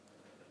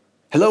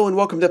Hello and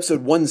welcome to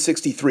episode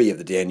 163 of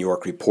the Dan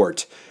York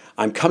Report.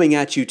 I'm coming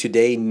at you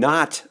today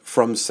not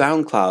from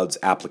SoundCloud's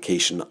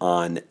application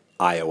on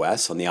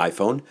iOS, on the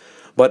iPhone,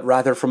 but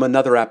rather from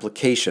another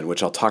application,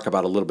 which I'll talk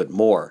about a little bit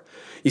more.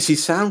 You see,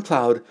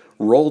 SoundCloud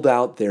rolled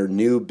out their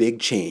new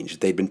big change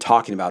that they've been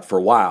talking about for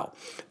a while,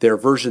 their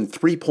version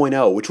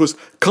 3.0, which was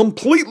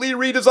completely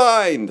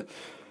redesigned.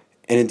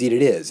 And indeed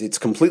it is. It's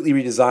completely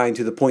redesigned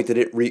to the point that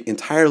it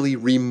entirely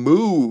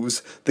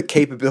removes the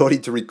capability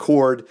to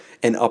record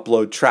and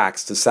upload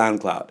tracks to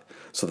SoundCloud.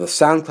 So the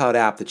SoundCloud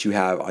app that you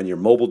have on your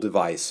mobile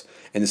device,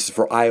 and this is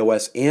for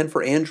iOS and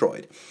for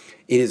Android,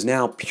 it is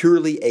now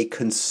purely a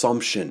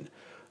consumption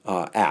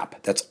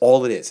app. That's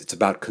all it is. It's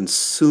about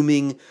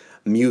consuming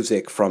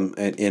music from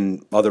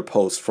and other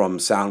posts from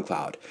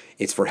SoundCloud.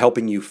 It's for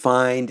helping you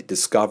find,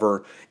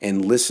 discover,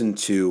 and listen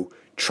to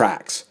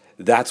tracks.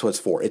 That's what it's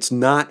for. It's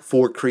not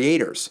for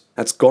creators.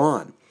 That's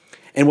gone.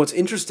 And what's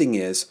interesting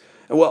is,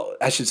 well,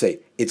 I should say,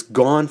 it's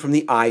gone from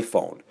the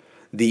iPhone.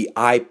 The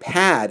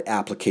iPad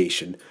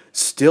application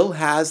still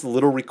has the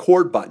little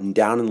record button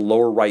down in the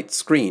lower right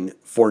screen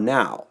for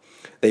now.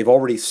 They've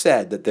already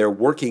said that they're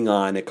working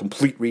on a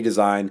complete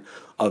redesign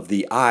of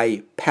the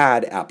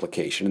iPad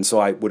application, and so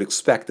I would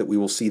expect that we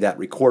will see that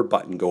record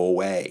button go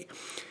away.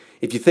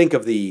 If you think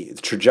of the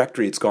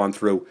trajectory it's gone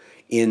through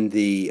in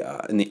the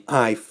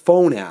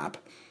iPhone app,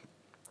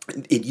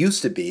 it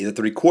used to be that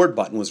the record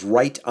button was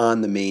right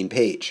on the main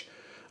page.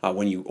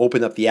 When you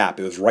open up the app,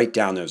 it was right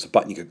down there. There was a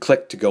button you could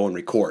click to go and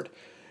record.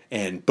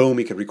 And boom,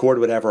 you could record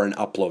whatever and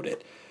upload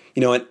it.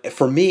 You know, and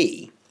for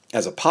me,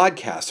 as a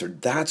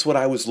podcaster, that's what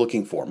I was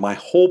looking for. My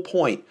whole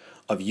point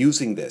of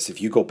using this,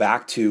 if you go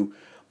back to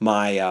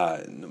my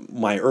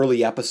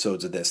early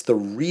episodes of this, the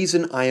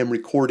reason I am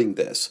recording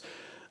this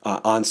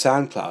on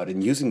SoundCloud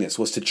and using this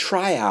was to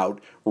try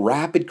out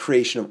rapid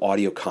creation of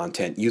audio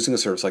content using a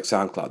service like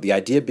SoundCloud. The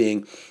idea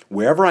being,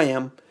 wherever I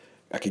am,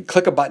 I can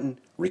click a button,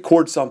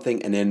 record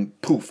something, and then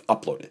poof,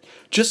 upload it.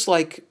 Just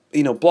like,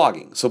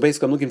 blogging. So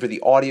basically, I'm looking for the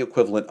audio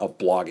equivalent of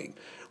blogging,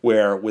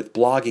 where with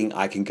blogging,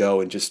 I can go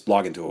and just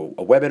log into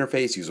a web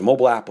interface, use a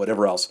mobile app,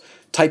 whatever else,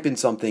 type in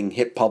something,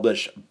 hit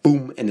publish,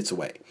 boom, and it's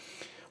away.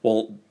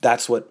 Well,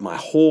 that's what my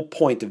whole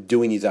point of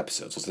doing these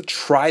episodes was, to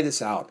try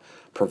this out,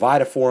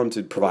 provide a forum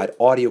to provide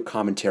audio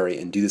commentary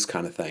and do this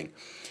kind of thing.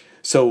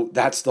 So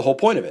that's the whole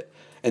point of it.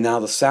 And now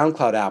the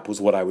SoundCloud app was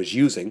what I was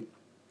using.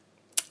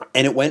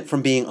 And it went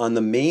from being on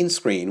the main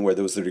screen where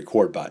there was the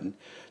record button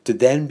to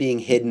then being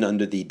hidden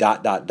under the ...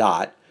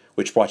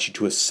 which brought you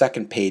to a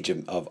second page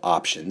of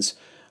options,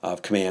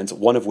 of commands,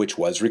 one of which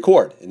was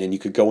record. And then you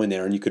could go in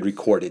there and you could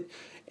record it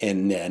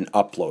and then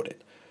upload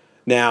it.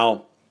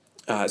 Now,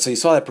 so you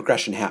saw that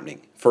progression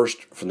happening.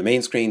 First from the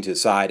main screen to the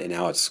side, and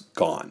now it's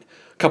gone.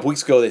 A couple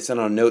weeks ago, they sent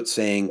out a note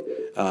saying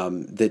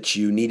that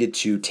you needed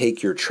to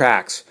take your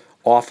tracks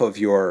off of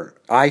your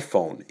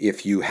iPhone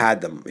if you had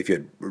them, if you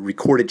had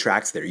recorded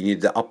tracks there. You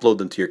needed to upload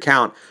them to your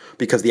account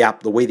because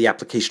the way the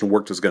application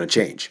worked was going to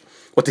change.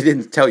 What they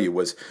didn't tell you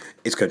was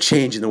it's going to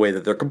change in the way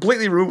that they're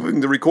completely removing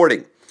the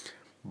recording.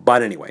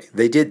 But anyway,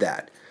 they did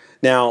that.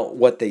 Now,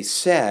 what they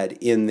said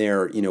in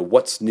their,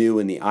 what's new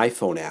in the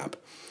iPhone app,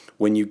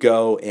 when you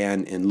go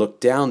and look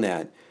down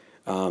that,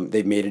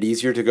 they've made it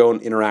easier to go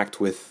and interact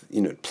with,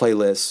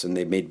 playlists, and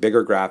they've made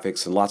bigger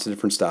graphics and lots of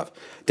different stuff.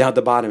 Down at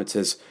the bottom it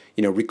says,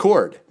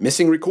 record.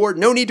 Missing record?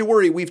 No need to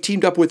worry. We've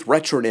teamed up with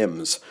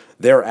Retronyms.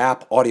 Their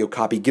app, Audio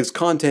Copy, gives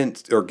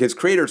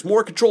creators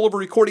more control over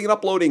recording and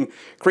uploading.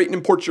 Create and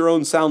import your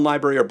own sound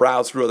library or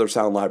browse through other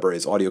sound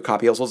libraries. Audio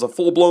Copy also has a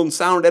full-blown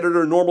sound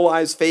editor,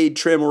 normalize, fade,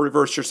 trim, or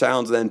reverse your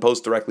sounds, and then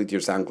post directly to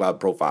your SoundCloud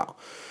profile.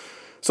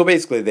 So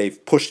basically,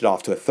 they've pushed it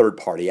off to a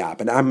third-party app,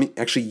 and I'm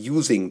actually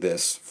using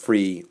this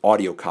free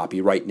Audio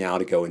Copy right now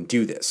to go and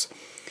do this.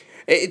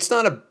 It's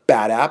not a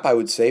bad app, I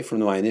would say, from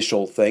my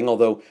initial thing,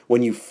 although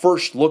when you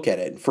first look at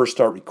it and first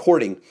start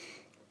recording,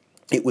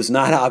 it was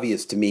not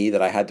obvious to me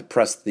that I had to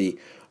press the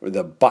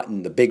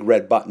button, the big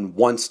red button,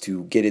 once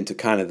to get into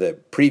kind of the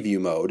preview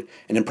mode,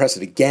 and then press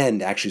it again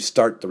to actually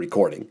start the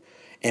recording.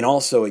 And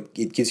also,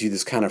 it gives you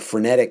this kind of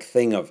frenetic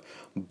thing of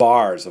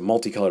bars, of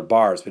multicolored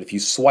bars, but if you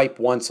swipe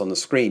once on the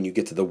screen, you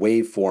get to the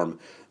waveform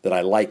that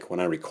I like when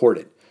I record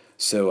it.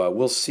 So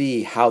we'll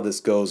see how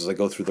this goes as I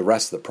go through the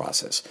rest of the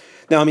process.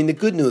 Now, the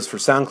good news for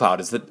SoundCloud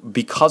is that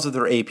because of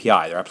their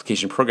API, their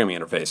application programming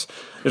interface,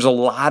 there's a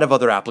lot of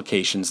other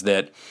applications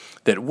that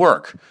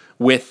work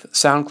with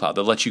SoundCloud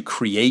that let you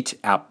create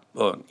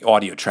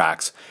audio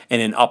tracks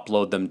and then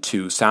upload them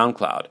to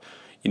SoundCloud.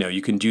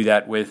 You can do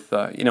that with,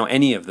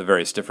 any of the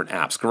various different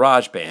apps.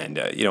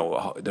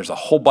 GarageBand, there's a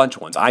whole bunch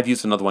of ones. I've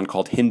used another one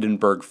called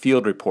Hindenburg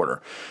Field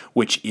Reporter,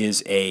 which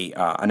is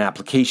an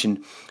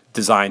application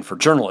designed for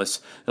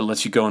journalists that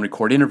lets you go and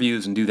record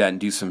interviews and do that and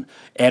do some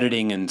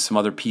editing and some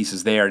other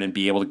pieces there and then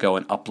be able to go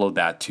and upload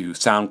that to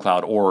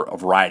SoundCloud or a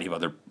variety of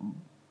other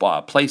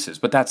places.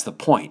 But that's the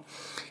point,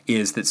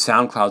 is that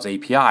SoundCloud's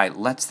API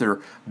lets there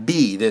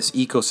be this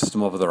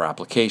ecosystem of other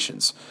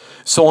applications.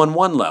 So on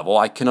one level,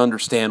 I can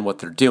understand what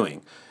they're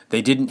doing.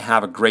 They didn't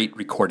have a great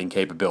recording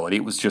capability.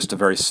 It was just a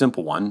very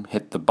simple one,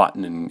 hit the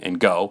button and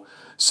go.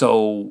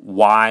 So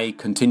why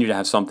continue to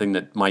have something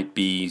that might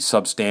be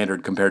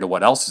substandard compared to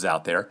what else is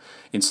out there?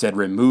 Instead,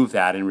 remove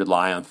that and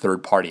rely on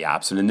third-party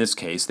apps. And in this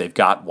case, they've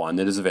got one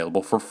that is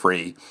available for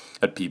free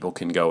that people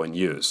can go and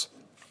use.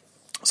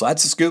 So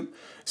that's the scoop.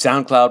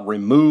 SoundCloud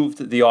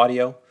removed the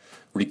audio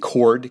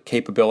record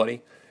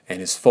capability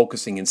and is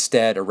focusing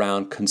instead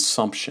around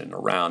consumption,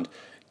 around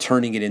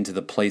turning it into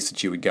the place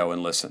that you would go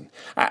and listen.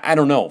 I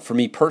don't know. For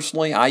me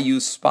personally, I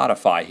use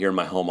Spotify here in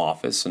my home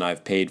office, and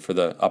I've paid for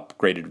the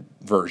upgraded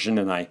version,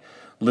 and I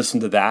listen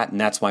to that, and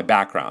that's my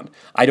background.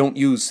 I don't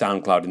use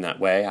SoundCloud in that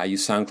way. I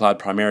use SoundCloud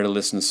primarily to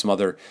listen to some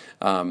other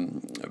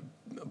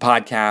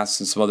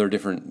podcasts and some other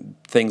different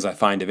things I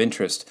find of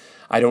interest.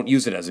 I don't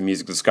use it as a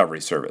music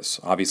discovery service.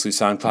 Obviously,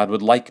 SoundCloud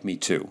would like me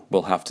to.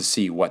 We'll have to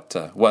see what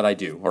I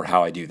do or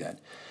how I do that.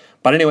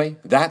 But anyway,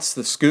 that's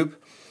the scoop.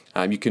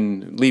 You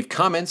can leave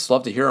comments.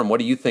 Love to hear them. What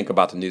do you think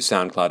about the new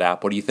SoundCloud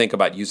app? What do you think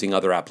about using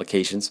other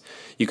applications?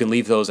 You can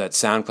leave those at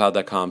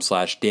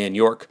soundcloud.com/Dan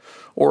York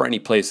or any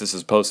place this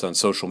is posted on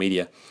social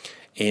media.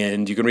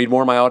 And you can read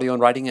more of my audio and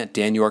writing at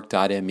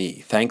danyork.me.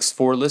 Thanks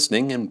for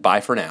listening, and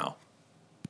bye for now.